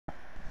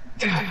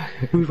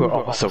We were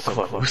all so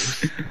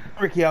close.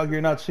 Ricky out here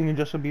not singing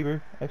Justin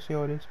Bieber. I see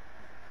how it is.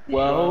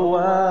 Whoa,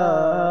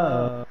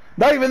 whoa.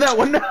 Not even that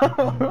one, no!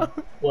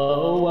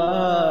 Whoa,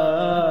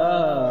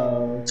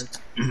 whoa.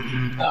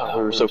 Oh,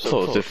 we were so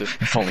close.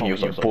 If only he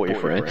was our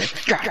boyfriend.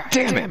 God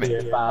damn it!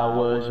 If I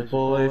was your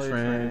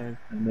boyfriend,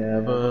 I'd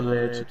never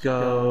let you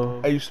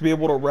go. I used to be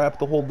able to rap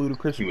the whole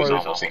Ludacris He was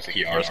part. almost in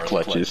PR's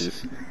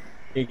clutches.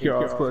 In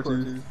Kiara's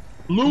clutches.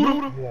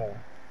 Luda! Yeah.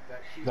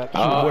 That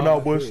When I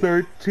was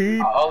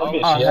 13, Oh,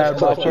 I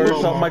had my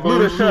first. I'm like,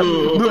 Luda, shut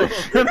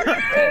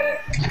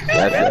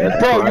up.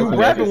 Bro, you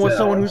rapping with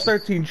someone who's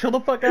 13. Chill the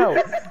fuck out.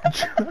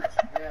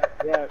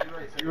 Yeah,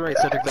 you're right,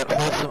 Cedric. That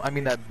wholesome, I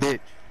mean that bitch.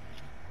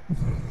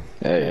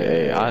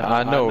 Hey,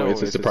 I know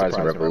it's a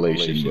surprising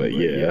revelation, but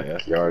yeah,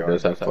 Kiara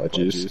does have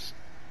clutches.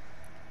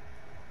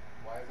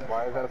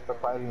 Why is that a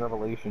surprising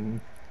revelation?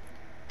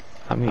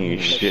 I mean,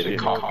 shit, it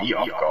caught me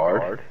off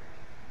guard.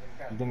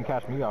 It didn't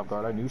catch me off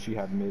guard. I knew she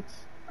had mitts.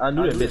 I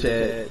knew that bitch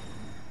had.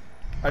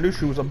 I knew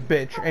she was a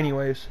bitch,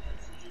 anyways.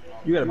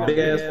 You got a big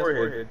ass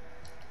forehead.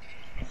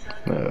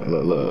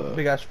 Look.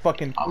 Big ass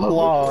fucking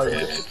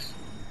claws.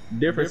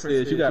 Difference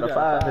is you got a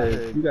 5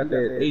 head. You got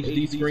that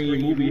HD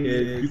screen movie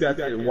head. You got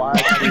that wide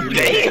screen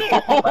head.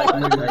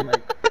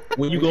 Like,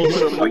 when you go to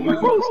the like, you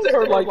roast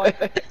her like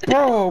that.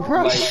 Bro. Why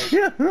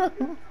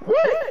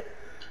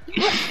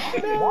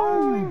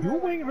are you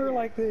doing her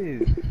like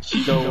this?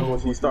 She knows when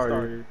she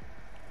started.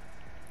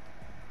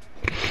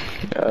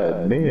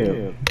 God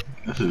damn.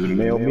 This is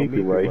male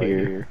Mika right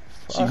here.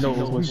 She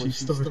knows when she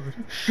started.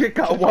 Shit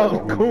got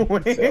wild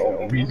going.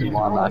 The reason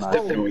why I'm not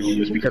stepping on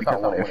you is because I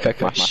want to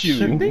infect my The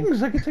shoe. things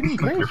that are taking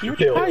place here at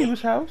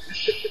Caillou's house.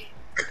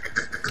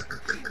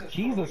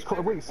 Jesus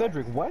Christ. Wait,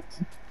 Cedric, what?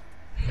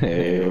 Hell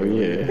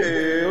yeah.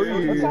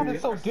 That sounded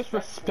so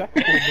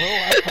disrespectful, bro.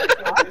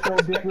 I feel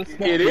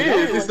disrespectful. It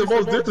is. It's the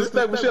most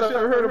disrespectful shit I've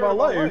ever heard in my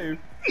life.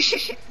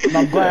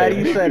 I'm glad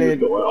you said it.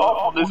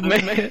 Oh, this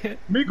man.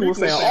 Mika was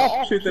saying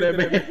awful shit to that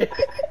man.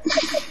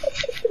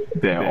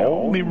 The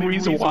only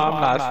reason why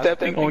I'm not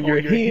stepping on your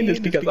hand is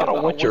because I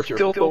don't want your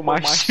filth on my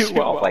shoe.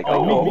 I was like,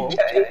 oh,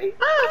 okay.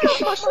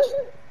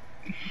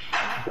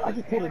 I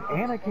just put an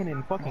Anakin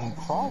in fucking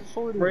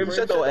cross-sword. Raven,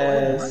 shut your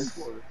ass.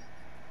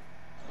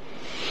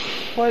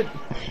 What?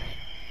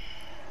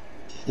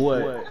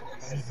 What?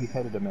 He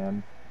beheaded a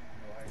man.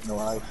 No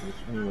ISIS.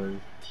 Anyways.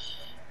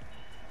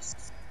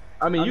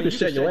 I mean, you can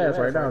shut your ass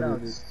right now.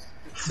 Just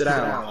sit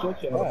down.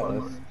 Shut your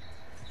ass.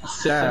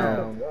 Sit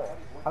down.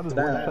 How does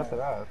one shut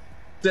their ass?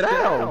 Sit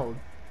down.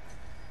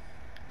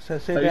 So Oh,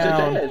 sit you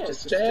down.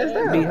 Just sit your ass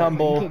down. Be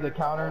humble. To the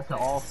counter to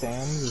all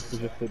stands is to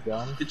just sit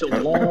down. Get your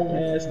long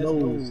ass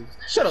nose.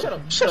 Shut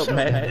up,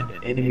 man.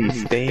 Enemy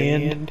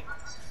stand.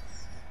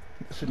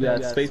 Sit You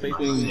down. got space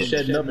between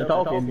shutting up and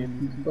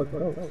talking.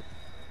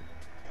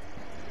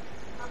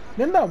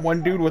 Didn't that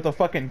one dude with a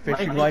fucking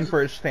fishing line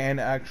for his stand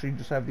actually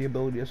just have the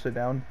ability to sit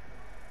down?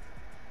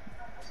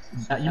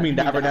 You mean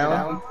diver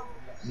down?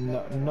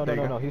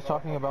 No. He's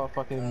talking about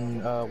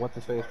fucking what's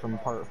his face from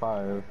part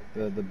 5,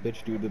 the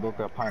bitch dude that looked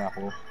like a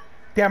pineapple.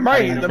 Damn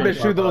right, the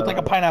bitch dude that looked like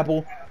a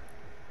pineapple.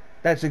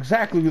 That's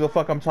exactly who the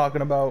fuck I'm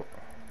talking about.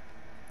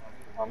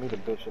 I'll meet a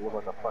bitch that looked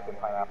like a fucking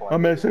pineapple.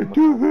 I'm gonna say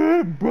to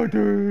him,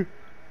 brother.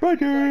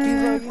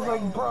 He's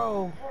like,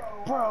 bro.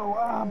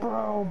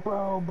 From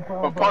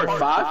part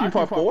 5? You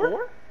part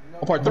 4?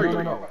 Or part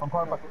 3? No, from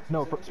part 5.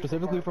 No,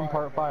 specifically from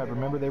part 5.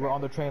 Remember they were on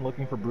the train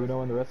looking for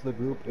Bruno and the rest of the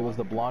group? It was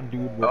the blonde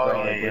dude with the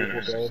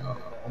grateful dead,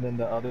 and then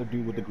the other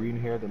dude with the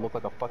green hair that looked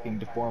like a fucking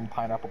deformed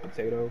pineapple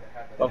potato.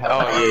 Yeah,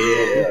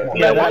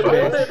 that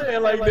bitch.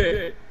 Like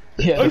that.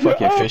 Yeah, the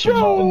fucking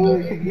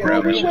fisherman in the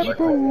brown shirt.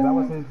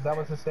 That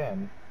was his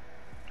stand.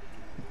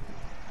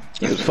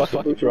 He was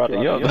fucking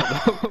Bucciarati up.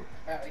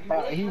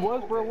 He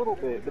was for a little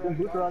bit, but then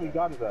Bucciarati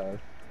got his ass.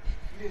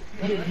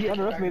 He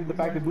underestimated the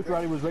fact that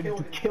Bucciarati was ready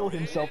to kill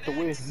himself to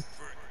win.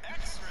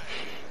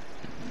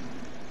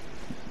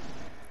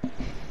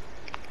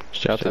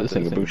 Shout out to this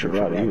nigga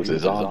Bucciarati. He was a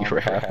zombie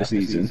for half the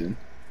season.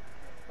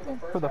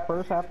 For the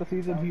first half of the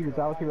season, he was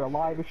out here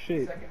alive as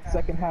shit.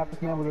 Second half,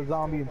 this man was a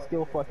zombie and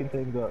still fucking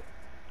things up.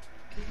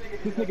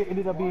 This nigga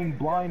ended up being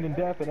blind and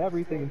deaf and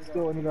everything and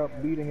still ended up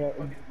beating up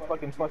and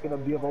fucking fucking up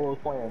Diavolo's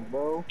plans,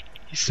 bro.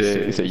 He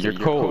said, you're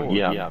cold.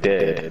 Yeah, I'm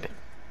dead.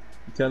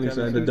 I'm telling you,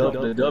 son, the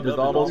dub is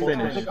almost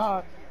finished.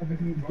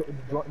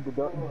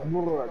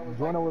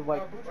 Jorno was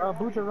like,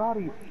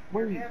 Bucciarati,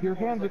 wait, your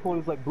hands are cold.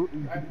 He's like,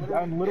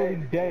 I'm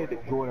literally dead,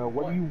 Jorno.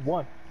 What do you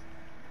want?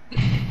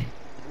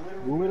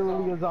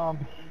 Literally a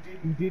zombie.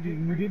 You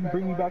didn't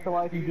bring me back to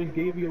life. You just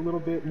gave me a little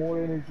bit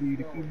more energy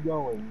to keep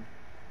going.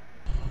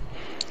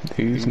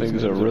 These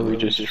niggas are really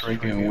just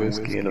drinking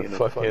whiskey in a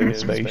fucking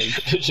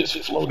spaceship, just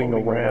floating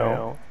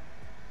around.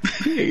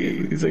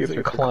 These niggas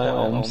are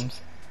clowns.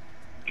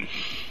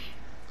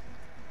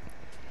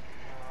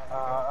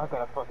 I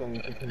gotta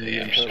fucking continue.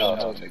 Damn, shout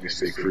out to nigga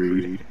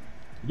Siegfried.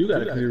 You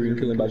got a career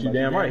killing about you,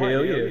 damn right,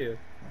 hell yeah.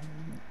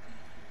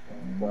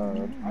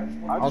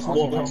 I just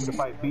want him to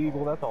fight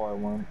Beagle, that's all I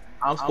want.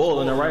 I'm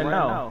spoiling it right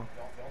now.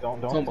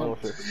 Don't spoil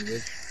shit for me,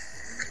 bitch.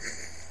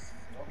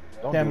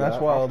 Don't Damn, do that's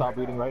that. wild. I'll stop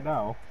reading right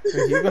now.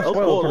 You can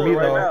spoil it for me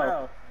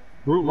though.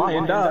 Brute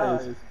Lion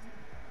dies.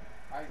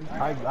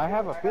 I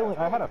have a feeling.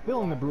 I had a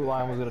feeling the Brute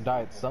Lion was gonna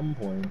die at some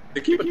point.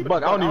 To keep it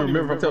buck, I don't even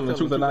remember if I'm telling the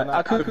truth or not.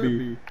 I could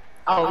be.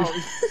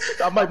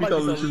 I might be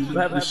telling the truth.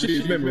 I have the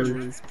shitty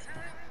memories.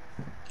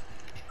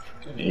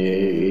 Yeah,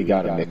 you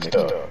got it mixed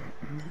up.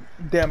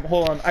 Damn,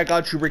 hold on. I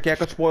got you, Ricky. I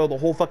could spoil the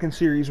whole fucking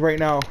series right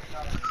now.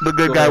 The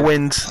good guy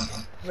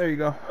wins. There you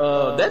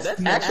go. That's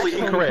actually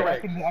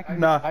incorrect.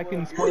 I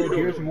can spoil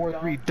Gears of War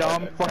 3.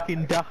 Dom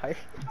fucking die.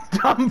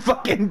 Dom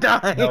fucking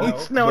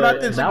dies. No,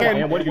 not this Now I again.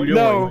 am. What are you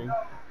No. doing?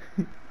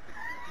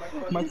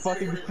 My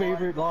fucking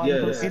favorite line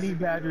Yes. from any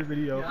Badger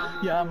video.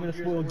 Yeah, I'm gonna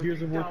spoil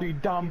Gears of War 3.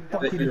 Dom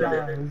fucking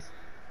dies.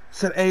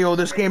 Said, ayo,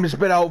 this game has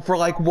been out for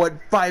like, what,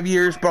 5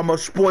 years, but I'm gonna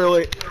spoil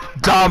it.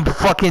 Dom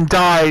fucking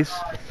dies.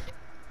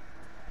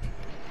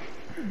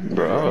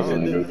 Bro, I was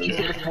in the This is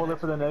a spoiler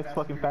for the next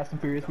fucking Fast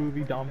and Furious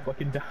movie. Dom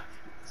fucking dies.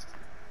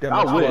 Damn,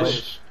 I that's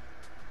wish.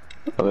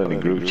 I in the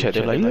group chat,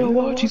 they're like, yo,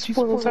 watch, you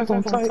spoil Attack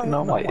on Titan.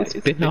 I'm like, it's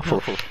been out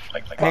for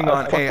like Hang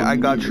on, hey, I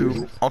got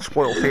you. I'll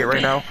spoil Fate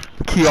right now.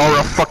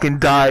 Kiara fucking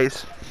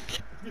dies.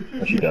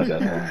 She does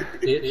that.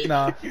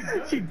 Nah,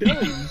 She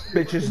does.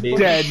 bitch is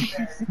dead.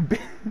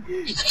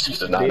 She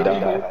does not I know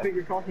die. what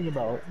you're talking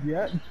about.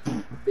 Yeah.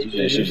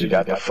 She just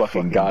got the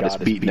fucking goddess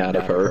beaten out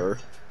of her.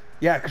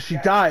 Yeah, cause she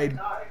died.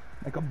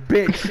 Like a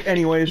bitch.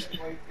 Anyways,